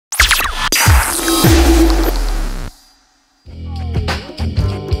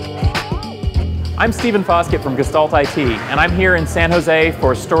I'm Stephen Foskett from Gestalt IT, and I'm here in San Jose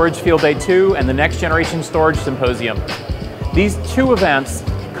for Storage Field Day 2 and the Next Generation Storage Symposium. These two events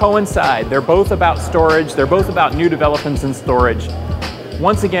coincide. They're both about storage, they're both about new developments in storage.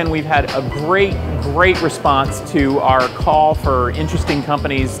 Once again, we've had a great response to our call for interesting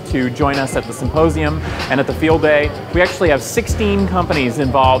companies to join us at the symposium and at the field day. We actually have 16 companies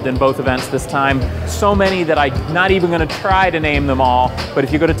involved in both events this time. So many that I'm not even going to try to name them all, but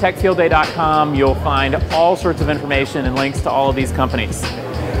if you go to techfieldday.com, you'll find all sorts of information and links to all of these companies.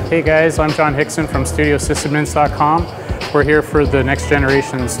 Hey guys, I'm John Hickson from StudioSystemins.com. We're here for the Next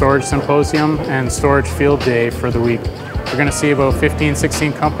Generation Storage Symposium and Storage Field Day for the week. We're going to see about 15,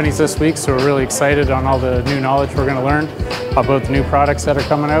 16 companies this week, so we're really excited on all the new knowledge we're going to learn about the new products that are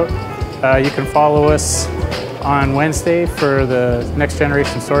coming out. You can follow us on Wednesday for the Next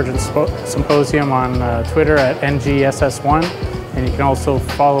Generation Storage Symposium on Twitter at NGSS1, and you can also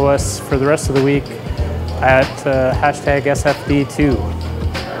follow us for the rest of the week at hashtag SFD2.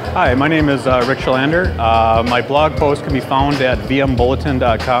 Hi, my name is Rick Schlander. My blog post can be found at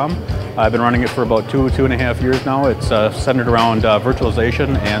vmbulletin.com. I've been running it for about two and a half years now. It's centered around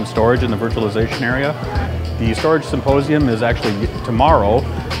virtualization and storage in the virtualization area. The Storage Symposium is actually tomorrow.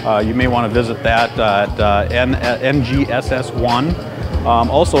 You may want to visit that at NGSS1.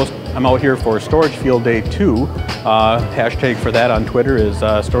 Also, I'm out here for Storage Field Day 2. Hashtag for that on Twitter is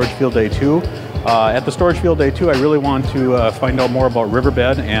Storage Field Day 2. At the Storage Field Day 2, I really want to find out more about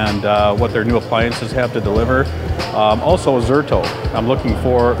Riverbed and what their new appliances have to deliver. Also Zerto. I'm looking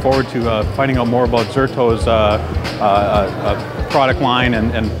forward to finding out more about Zerto's product line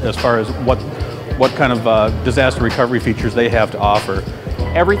and as far as what kind of disaster recovery features they have to offer.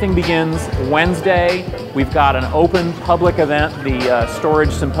 Everything begins Wednesday. We've got an open public event, the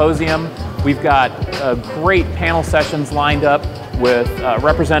Storage Symposium. We've got great panel sessions lined up with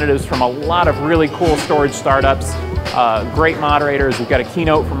representatives from a lot of really cool storage startups, great moderators. We've got a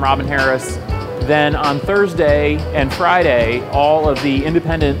keynote from Robin Harris. Then on Thursday and Friday, all of the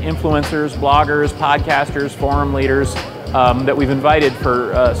independent influencers, bloggers, podcasters, forum leaders that we've invited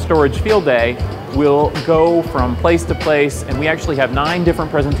for Storage Field Day will go from place to place, and we actually have 9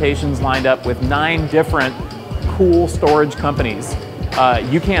 different presentations lined up with 9 different cool storage companies.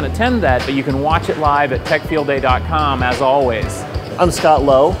 You can't attend that, but you can watch it live at techfieldday.com as always. I'm Scott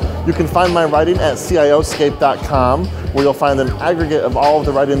Lowe. You can find my writing at cioscape.com, where you'll find an aggregate of all of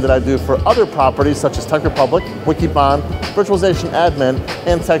the writing that I do for other properties such as Tech Republic, Wikibon, Virtualization Admin,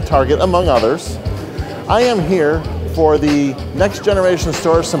 and Tech Target, among others. I am here for the Next Generation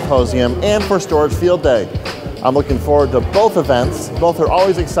Storage Symposium and for Storage Field Day. I'm looking forward to both events. Both are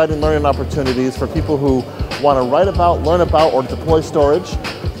always exciting learning opportunities for people who want to write about, learn about, or deploy storage.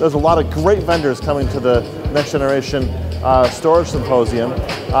 There's a lot of great vendors coming to the Next Generation Storage Symposium,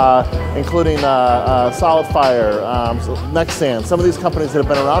 including SolidFire, Nexan, some of these companies that have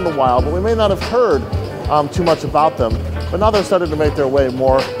been around a while, but we may not have heard too much about them. But now they're starting to make their way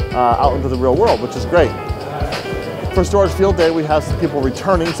more out into the real world, which is great. For Storage Field Day, we have some people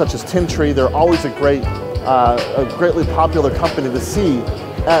returning, such as Tintree. They're always a greatly popular company to see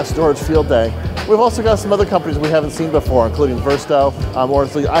at Storage Field Day. We've also got some other companies we haven't seen before, including Versto, or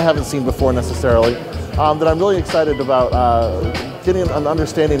at least I haven't seen before necessarily, that I'm really excited about getting an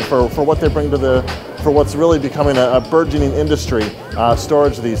understanding for what they bring to for what's really becoming a burgeoning industry,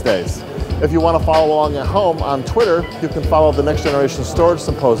 storage these days. If you want to follow along at home on Twitter, you can follow the Next Generation Storage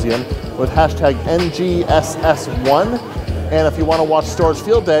Symposium with hashtag NGSS1. And if you want to watch Storage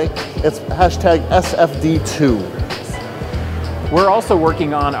Field Day, it's hashtag SFD2. We're also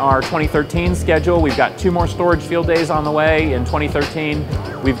working on our 2013 schedule. We've got 2 more storage field days on the way in 2013.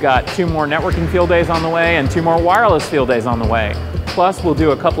 We've got 2 more networking field days on the way and 2 more wireless field days on the way. Plus, we'll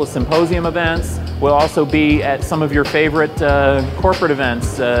do a couple of symposium events. We'll also be at some of your favorite corporate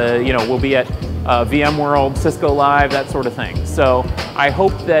events. We'll be at VMworld, Cisco Live, that sort of thing. So I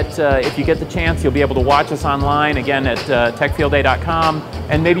hope that if you get the chance, you'll be able to watch us online, again, at techfieldday.com,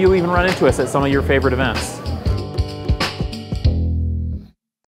 and maybe you'll even run into us at some of your favorite events.